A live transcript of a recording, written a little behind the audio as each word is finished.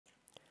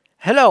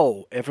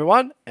Hello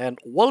everyone and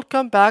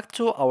welcome back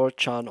to our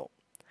channel.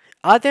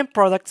 Adding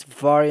product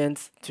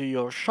variants to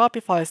your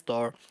Shopify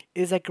store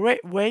is a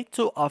great way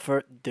to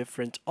offer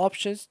different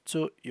options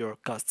to your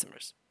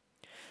customers,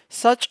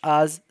 such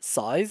as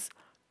size,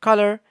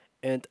 color,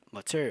 and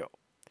material.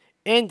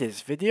 In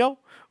this video,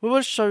 we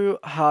will show you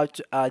how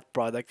to add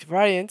product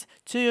variant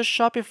to your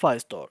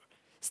Shopify store,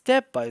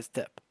 step by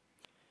step.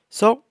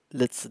 So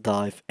let's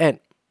dive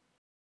in.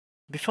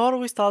 Before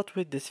we start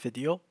with this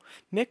video,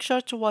 make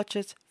sure to watch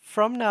it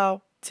from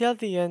now till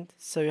the end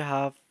so you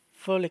have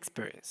full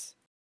experience.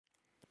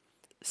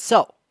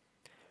 So,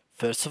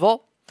 first of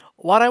all,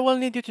 what I will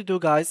need you to do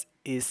guys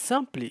is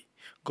simply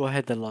go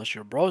ahead and launch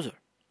your browser.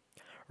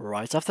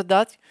 Right after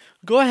that,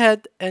 go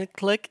ahead and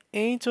click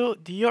into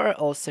the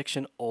URL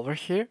section over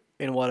here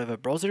in whatever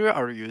browser you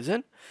are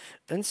using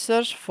and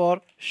search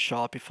for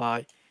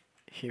Shopify.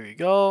 Here we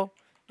go.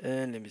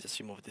 And let me just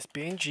remove this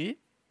PNG.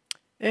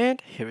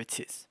 And here it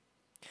is.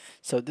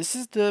 So this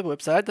is the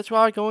website that we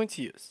are going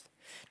to use.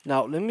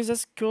 Now let me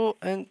just go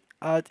and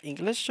add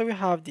English so we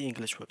have the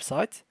English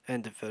website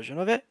and the version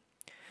of it.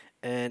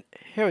 And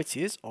here it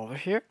is over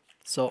here.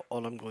 So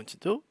all I'm going to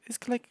do is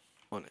click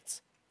on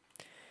it.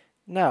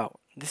 Now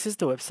this is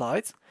the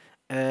website,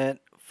 and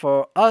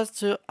for us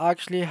to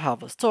actually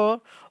have a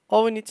store,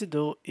 all we need to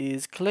do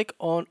is click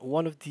on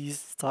one of these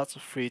start a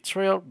free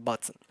trial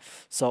button.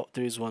 So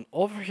there is one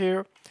over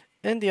here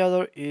and the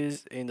other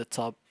is in the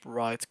top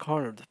right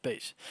corner of the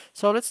page.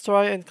 So let's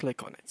try and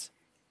click on it.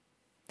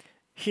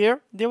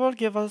 Here they will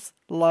give us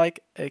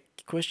like a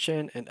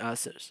question and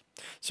answers.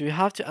 So we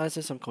have to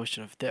answer some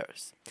question of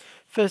theirs.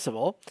 First of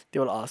all, they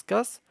will ask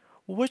us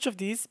which of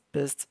these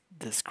best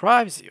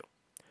describes you.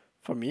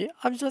 For me,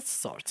 I'm just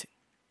starting.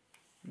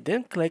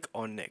 Then click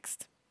on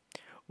next.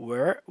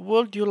 Where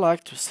would you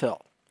like to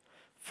sell?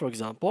 For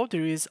example,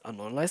 there is an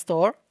online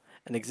store,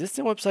 an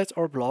existing website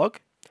or blog,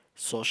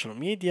 social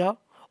media,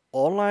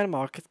 online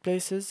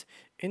marketplaces,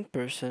 in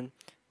person.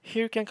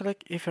 Here you can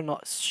click if you're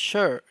not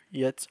sure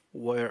yet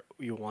where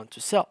you want to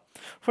sell.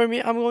 For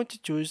me, I'm going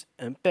to choose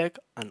and pick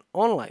an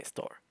online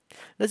store.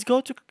 Let's go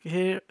to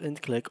here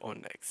and click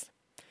on next.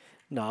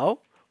 Now,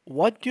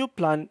 what do you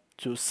plan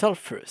to sell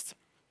first?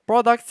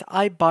 Products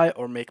I buy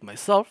or make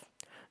myself,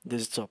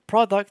 digital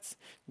products,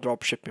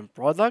 dropshipping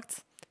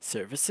products,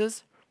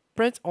 services,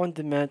 print on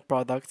demand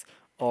products,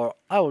 or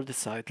I will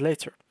decide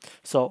later.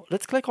 So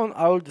let's click on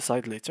I will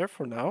decide later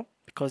for now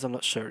because I'm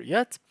not sure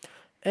yet.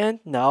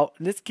 And now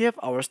let's give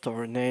our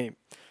store name.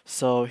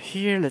 So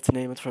here let's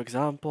name it, for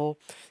example,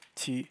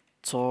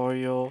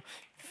 tutorial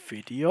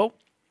video.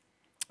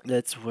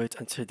 Let's wait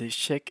until they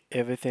check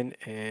everything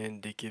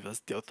and they give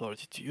us the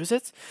authority to use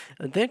it,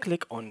 and then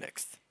click on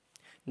next.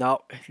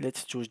 Now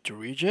let's choose the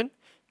region,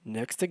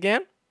 next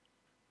again,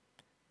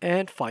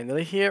 and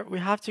finally here we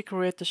have to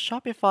create the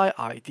Shopify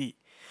ID.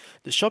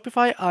 The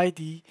Shopify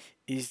ID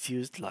is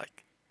used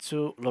like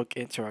to log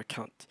into your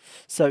account.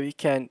 So you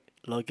can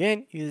log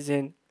in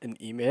using an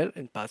email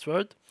and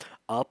password,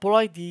 Apple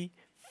ID,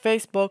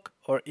 Facebook,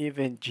 or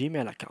even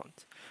Gmail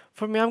account.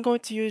 For me, I'm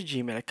going to use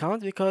Gmail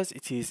account because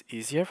it is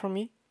easier for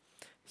me.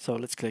 So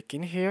let's click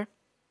in here.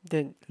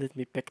 Then let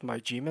me pick my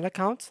Gmail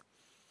account.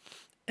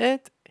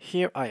 And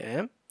here I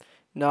am.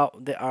 Now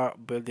they are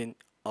building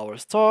our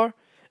store,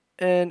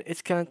 and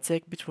it can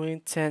take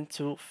between 10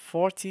 to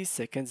 40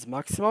 seconds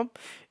maximum.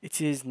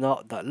 It is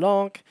not that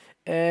long,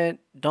 and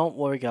don't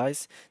worry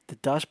guys, the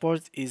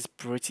dashboard is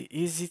pretty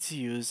easy to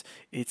use.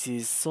 It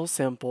is so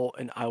simple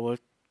and I will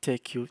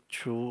take you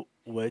through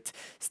it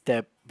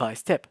step by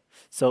step.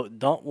 So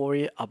don't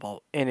worry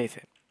about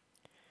anything.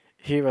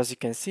 Here, as you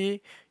can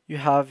see, you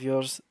have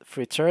your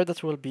free trial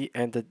that will be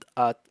ended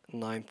at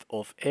 9th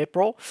of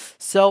April.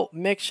 So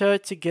make sure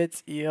to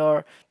get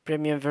your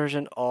premium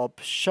version of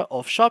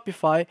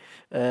Shopify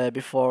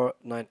before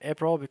 9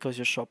 April because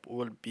your shop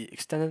will be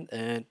extended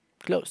and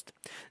closed.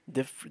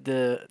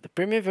 The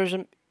premium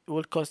version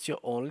will cost you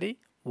only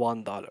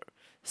 $1.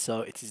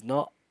 So it is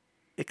not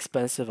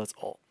expensive at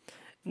all.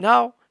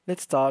 Now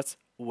let's start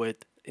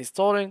with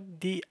installing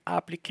the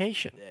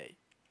application.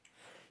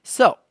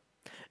 So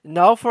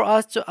now for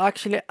us to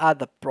actually add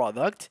the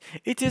product,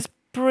 it is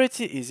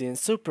pretty easy and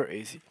super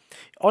easy.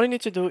 All you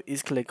need to do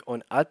is click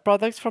on add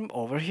products from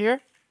over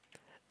here,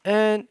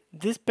 and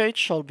this page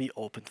shall be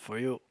opened for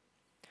you.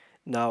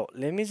 Now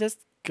let me just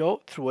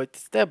go through it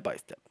step by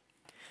step.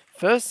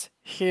 First,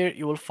 here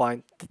you will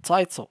find the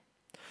title.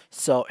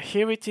 So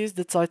here it is,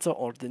 the title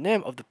or the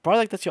name of the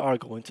product that you are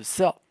going to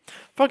sell.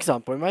 For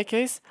example, in my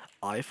case,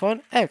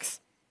 iPhone X.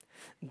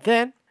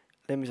 Then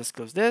let me just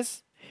close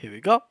this. Here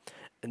we go.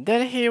 And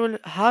then here you will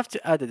have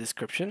to add a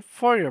description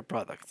for your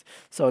product.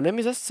 So let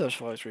me just search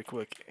for it real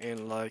quick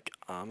in like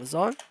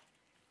Amazon.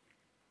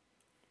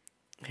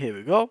 Here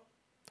we go.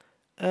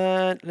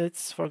 And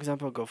let's, for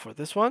example, go for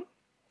this one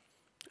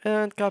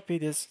and copy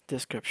this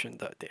description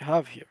that they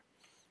have here.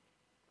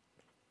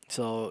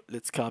 So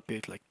let's copy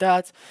it like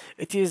that.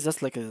 It is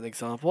just like an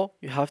example.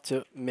 You have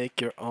to make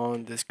your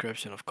own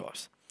description, of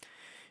course.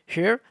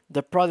 Here,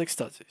 the product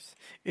status.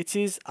 It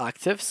is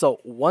active, so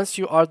once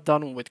you are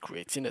done with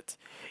creating it,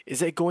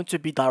 is it going to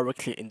be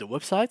directly in the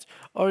website,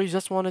 or you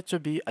just want it to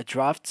be a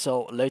draft,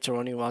 so later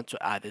on you want to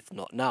add it,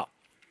 not now?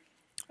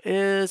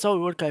 So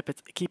we will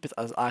keep it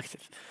as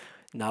active.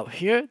 Now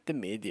here, the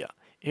media.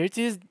 Here it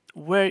is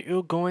where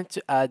you're going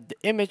to add the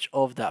image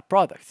of that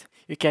product.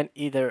 You can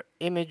either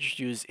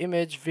use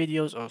image,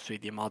 videos, or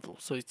 3D model.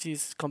 So it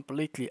is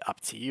completely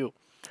up to you.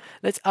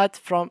 Let's add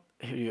from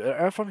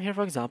here,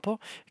 for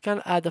example, you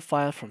can add a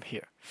file from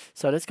here.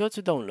 So let's go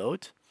to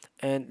download,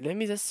 and let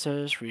me just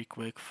search real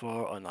quick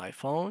for an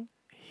iPhone.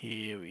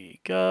 Here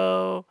we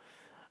go.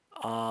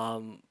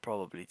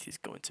 Probably it is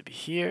going to be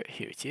here.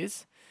 Here it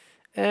is.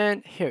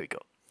 And here we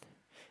go.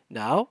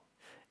 Now,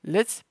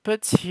 let's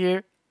put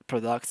here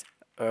product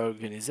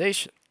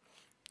organization.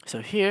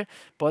 So here,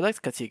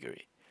 product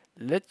category.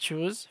 Let's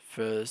choose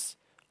first,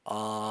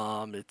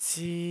 let's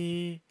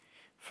see,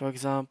 for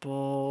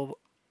example,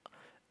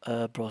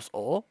 browse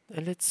all,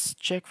 and let's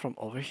check from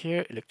over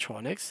here,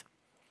 electronics,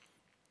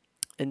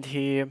 and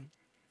here,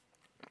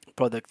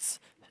 products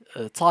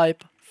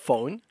type,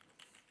 phone,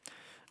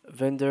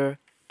 vendor,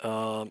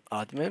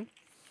 admin.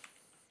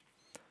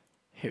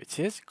 Here it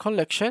is,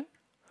 collection.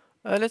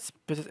 Let's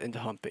put it in the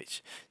home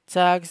page.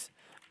 Tags,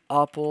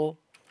 Apple,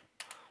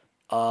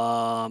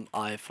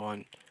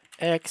 iPhone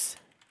X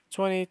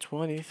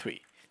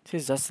 2023. This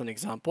is just an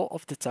example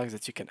of the tags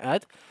that you can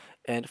add.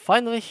 And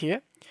finally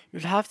here,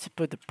 you'll have to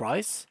put the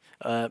price.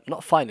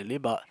 Not finally,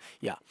 but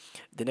yeah,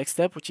 the next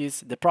step, which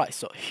is the price.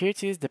 So here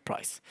it is, the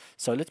price.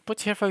 So let's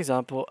put here, for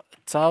example,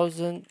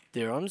 1,000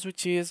 dirhams,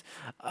 which is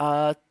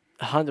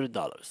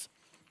 $100.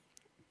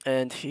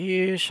 And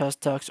here has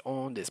tax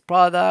on this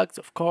product,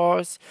 of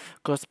course.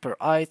 Cost per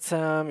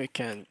item, you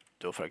can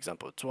do, for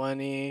example,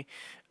 20,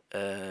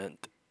 and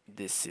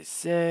this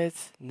is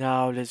it.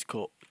 Now let's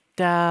go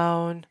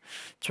down,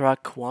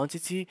 track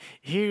quantity.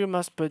 Here you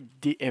must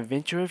put the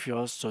inventory of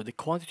yours, so the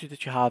quantity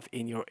that you have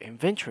in your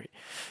inventory.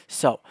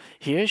 So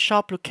here,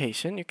 shop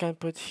location, you can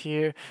put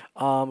here,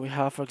 we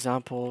have, for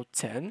example,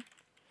 10.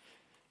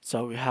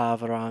 So we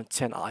have around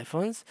 10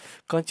 iPhones.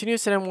 Continue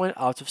selling when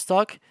out of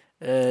stock.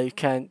 You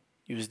can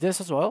use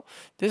this as well.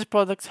 This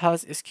product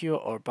has SKU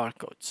or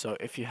barcode. So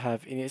if you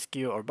have any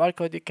SKU or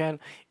barcode, you can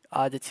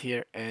add it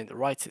here and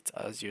write it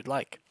as you'd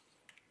like.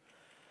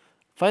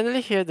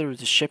 Finally, here there is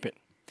the shipping.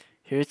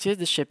 Here it is,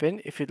 the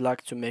shipping. If you'd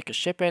like to make a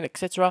shipping,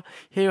 etc.,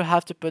 here you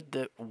have to put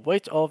the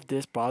weight of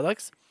these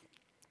products.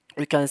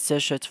 You can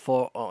search it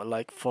for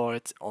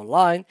it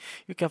online.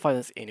 You can find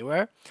it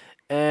anywhere.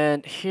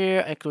 And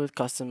here include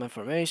custom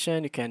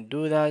information. You can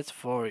do that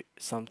for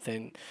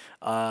something,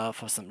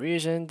 for some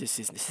reason this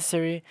is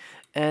necessary.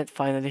 And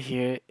finally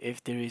here,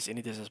 if there is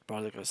any business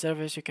product or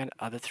service, you can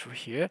add it through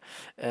here.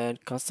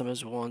 And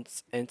customers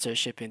won't enter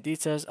shipping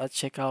details at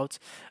checkout.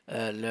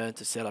 Learn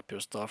to set up your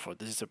store for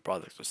digital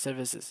products or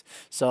services.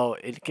 So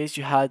in case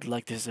you had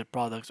like digital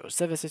products or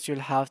services, you'll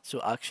have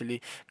to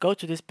actually go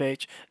to this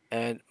page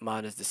and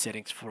manage the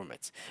settings from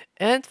it.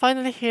 And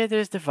finally here,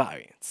 there's the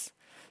variants.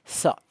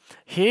 So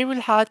here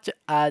we'll have to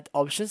add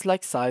options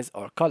like size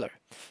or color.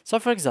 So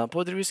for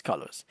example, there is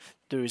colors.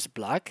 There is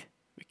black.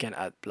 We can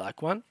add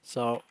black one.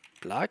 So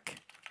black.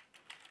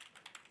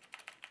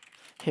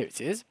 Here it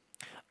is.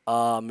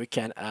 We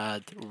can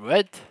add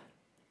red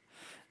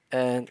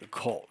and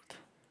gold.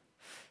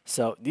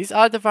 So these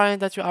are the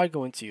variants that we are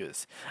going to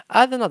use.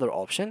 Add another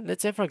option.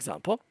 Let's say for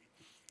example,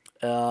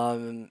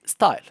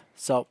 style.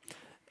 So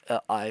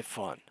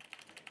iPhone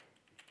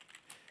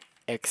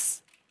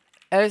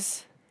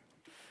XS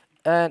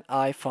and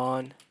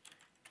iPhone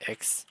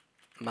X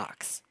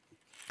Max.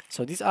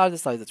 So these are the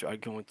styles that you are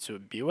going to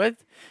be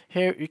with.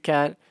 Here you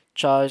can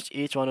charge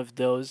each one of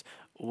those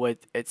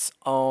with its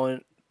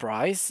own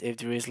price if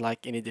there is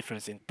like any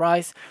difference in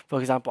price.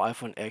 For example,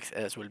 iPhone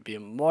XS will be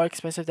more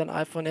expensive than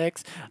iPhone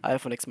X.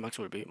 iPhone X Max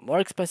will be more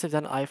expensive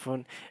than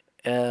iPhone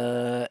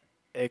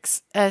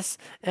XS,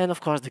 and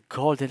of course the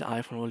golden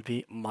iPhone will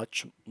be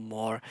much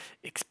more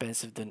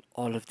expensive than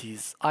all of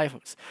these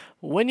iPhones.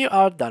 When you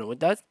are done with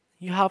that,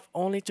 you have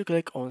only to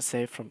click on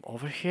save from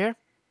over here,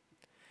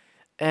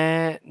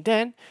 and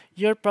then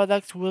your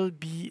product will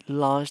be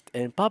launched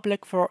in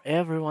public for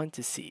everyone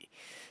to see.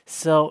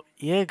 So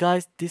yeah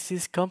guys, this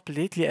is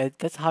completely it.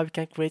 That's how you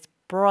can create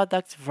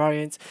product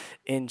variants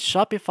in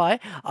Shopify.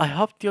 I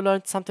hope you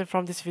learned something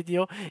from this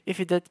video. If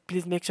you did,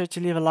 please make sure to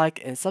leave a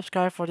like and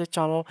subscribe for the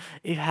channel.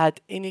 If you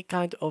had any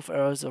kind of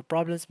errors or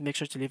problems, make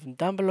sure to leave them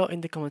down below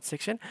in the comment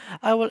section.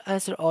 I will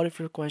answer all of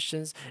your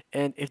questions,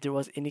 and if there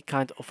was any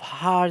kind of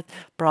hard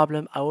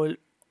problem, I will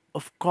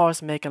of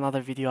course make another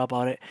video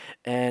about it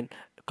and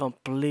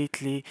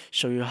completely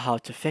show you how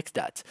to fix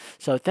that.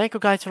 So thank you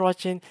guys for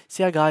watching.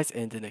 See you guys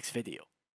in the next video.